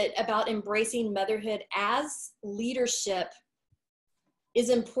is it about embracing motherhood as leadership is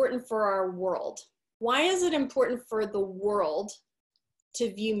important for our world? Why is it important for the world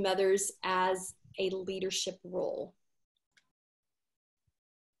to view mothers as a leadership role?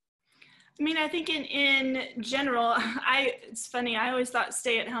 I mean, I think in general, it's funny, I always thought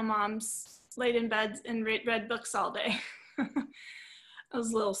stay-at-home moms laid in bed and read books all day. I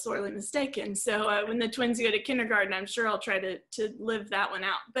was a little sorely mistaken. So when the twins go to kindergarten, I'm sure I'll try to live that one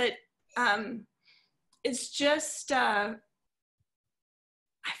out. But it's just, I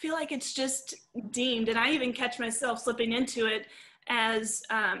feel like it's just deemed, and I even catch myself slipping into it, as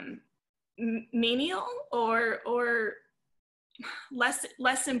menial or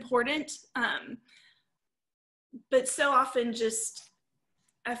less important. But so often just,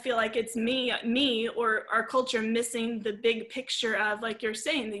 I feel like it's me or our culture missing the big picture of, like you're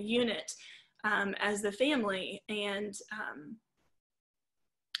saying, the unit as the family, and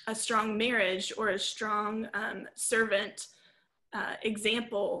a strong marriage or a strong servant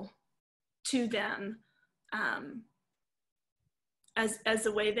example to them as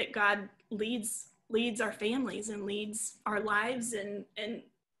a way that God leads our families and leads our lives and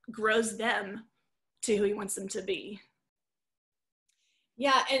grows them to who he wants them to be.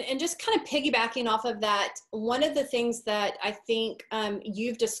 Yeah, and just kind of piggybacking off of that, one of the things that I think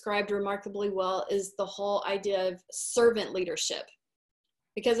you've described remarkably well is the whole idea of servant leadership.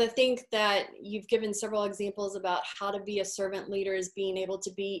 Because I think that you've given several examples about how to be a servant leader, is being able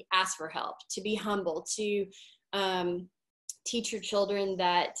to ask for help, to be humble, to teach your children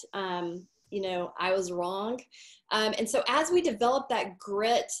that, I was wrong. And so as we develop that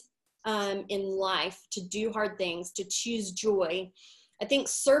grit in life to do hard things, to choose joy, I think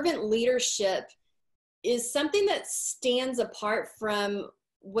servant leadership is something that stands apart from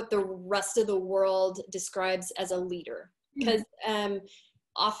what the rest of the world describes as a leader. Because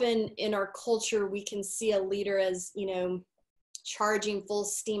often in our culture, we can see a leader as, charging full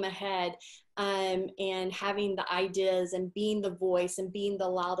steam ahead and having the ideas and being the voice and being the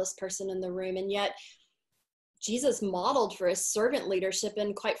loudest person in the room. And yet Jesus modeled for his servant leadership.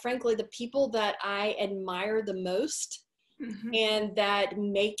 And quite frankly, the people that I admire the most and that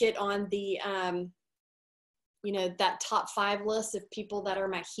make it on the, that top 5 list of people that are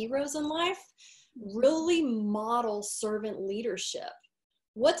my heroes in life, really model servant leadership.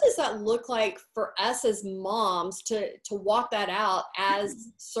 what does that look like for us as moms to walk that out as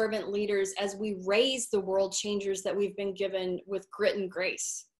servant leaders as we raise the world changers that we've been given with grit and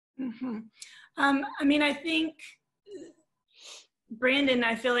grace? Mm-hmm. I mean, I think Brandon,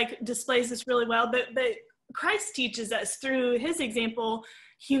 I feel like, displays this really well, but Christ teaches us through his example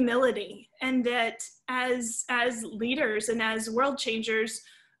humility, and that as leaders and as world changers,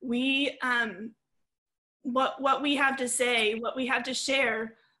 we what we have to say, what we have to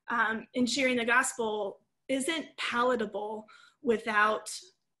share in sharing the gospel isn't palatable without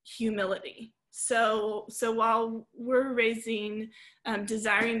humility. So while we're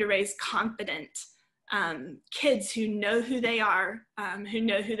desiring to raise confident kids who know who they are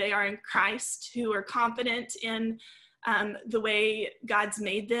in Christ, who are confident in the way God's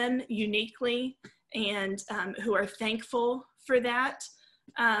made them uniquely, and who are thankful for that.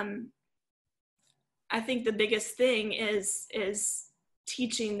 I think the biggest thing is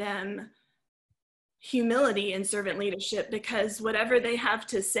teaching them humility in servant leadership, because whatever they have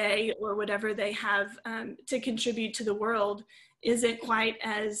to say or whatever they have to contribute to the world isn't quite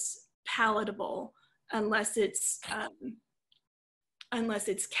as palatable unless it's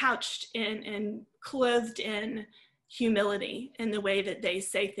couched in and clothed in humility in the way that they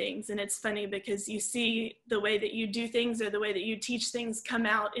say things. And it's funny because you see the way that you do things or the way that you teach things come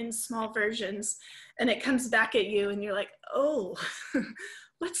out in small versions, and it comes back at you and you're like, oh,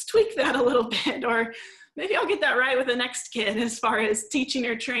 let's tweak that a little bit, or maybe I'll get that right with the next kid as far as teaching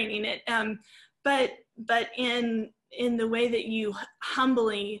or training it. But in the way that you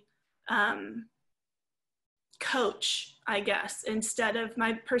humbly coach, I guess, instead of,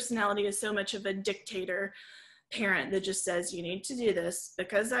 my personality is so much of a dictator parent that just says, you need to do this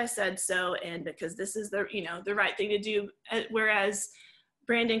because I said so, and because this is the right thing to do. Whereas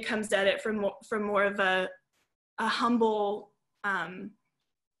Brandon comes at it from more of a humble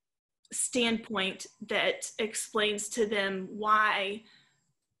standpoint that explains to them why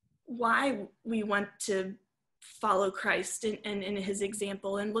we want to follow Christ and his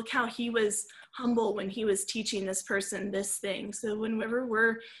example. And look how he was humble when he was teaching this person this thing. So whenever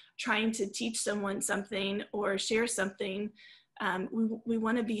we're trying to teach someone something or share something, we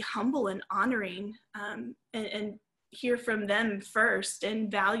want to be humble and honoring, and hear from them first and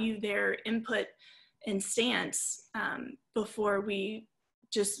value their input and stance before we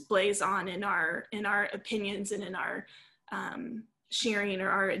just blaze on in our opinions and in our sharing or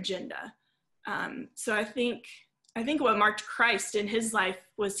our agenda. So I think what marked Christ in his life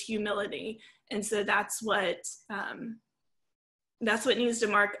was humility, and so that's what needs to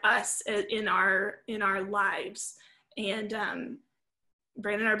mark us in our lives. And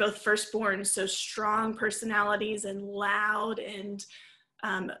Brandon and I are both firstborn, so strong personalities and loud and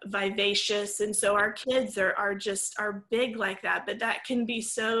vivacious, and so our kids are big like that. But that can be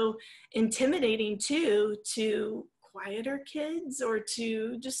so intimidating too, to quieter kids or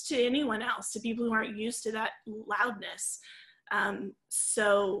to anyone else, to people who aren't used to that loudness.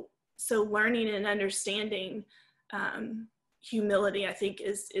 So learning and understanding humility, I think,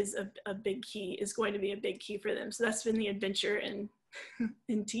 is a big key, is going to be a big key for them. So that's been the adventure in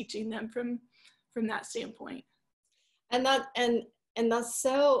teaching them from that standpoint. And that's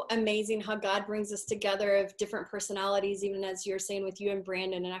so amazing how God brings us together of different personalities, even as you're saying with you and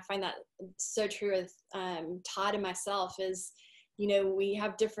Brandon. And I find that so true with Todd and myself is, we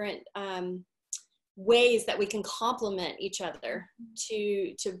have different ways that we can complement each other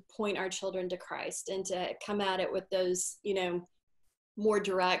to point our children to Christ and to come at it with those, more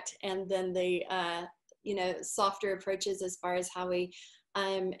direct, and then the, softer approaches as far as how we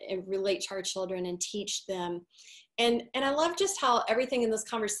relate to our children and teach them. And I love just how everything in this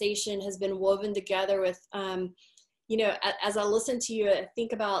conversation has been woven together with, as I listen to you, I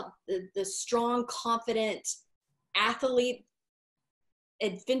think about the strong, confident athlete,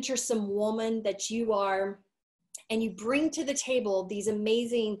 adventuresome woman that you are, and you bring to the table these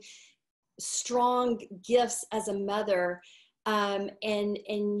amazing, strong gifts as a mother,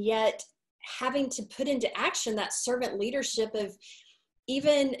 and yet having to put into action that servant leadership of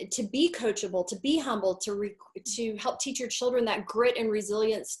even to be coachable, to be humble, to help teach your children that grit and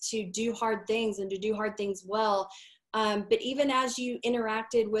resilience to do hard things and to do hard things well. But even as you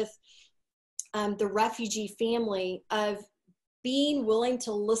interacted with the refugee family, of being willing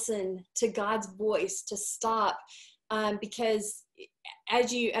to listen to God's voice, to stop, because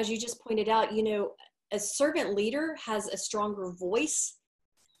as you just pointed out, a servant leader has a stronger voice,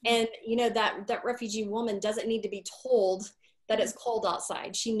 and that refugee woman doesn't need to be told that it's cold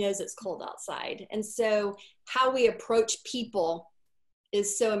outside. She knows it's cold outside. And so how we approach people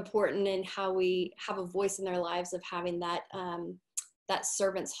is so important, and how we have a voice in their lives of having that that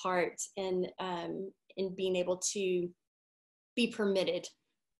servant's heart in being able to be permitted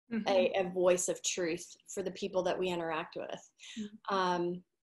a voice of truth for the people that we interact with,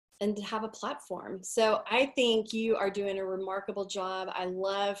 and to have a platform. So I think you are doing a remarkable job. I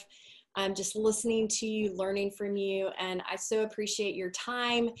love just listening to you, learning from you, and I so appreciate your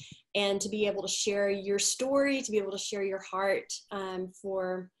time and to be able to share your story, to be able to share your heart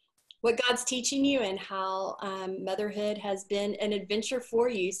for what God's teaching you and how motherhood has been an adventure for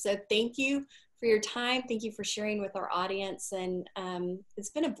you. So thank you for your time. Thank you for sharing with our audience. And it's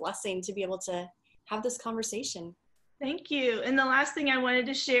been a blessing to be able to have this conversation. Thank you. And the last thing I wanted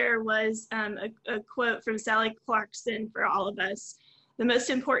to share was a quote from Sally Clarkson for all of us. The most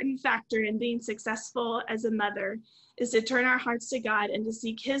important factor in being successful as a mother is to turn our hearts to God and to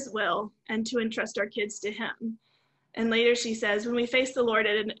seek His will and to entrust our kids to Him. And later she says, when we face the Lord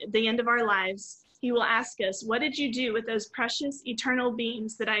at the end of our lives, He will ask us, what did you do with those precious eternal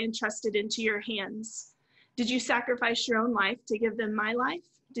beings that I entrusted into your hands? Did you sacrifice your own life to give them my life?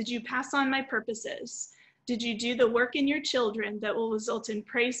 Did you pass on my purposes? Did you do the work in your children that will result in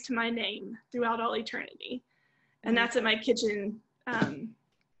praise to my name throughout all eternity? And that's at my kitchen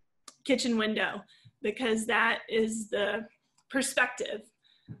window, because that is the perspective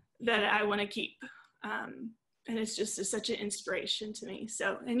that I want to keep. And it's just such an inspiration to me.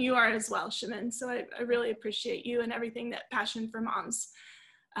 So, and you are as well, Shaman. So I really appreciate you and everything that Passion4Moms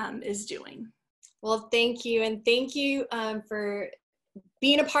is doing. Well, thank you. And thank you for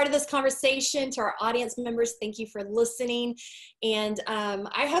being a part of this conversation. To our audience members, thank you for listening. And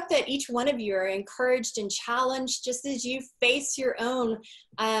I hope that each one of you are encouraged and challenged just as you face your own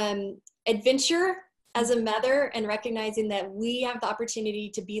adventure as a mother, and recognizing that we have the opportunity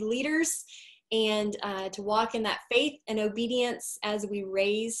to be leaders and to walk in that faith and obedience as we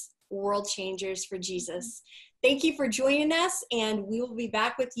raise world changers for Jesus. Thank you for joining us, and we will be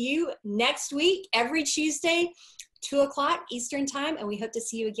back with you next week, every Tuesday, 2 o'clock Eastern time, and we hope to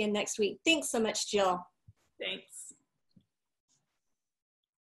see you again next week. Thanks so much, Jill. Thanks.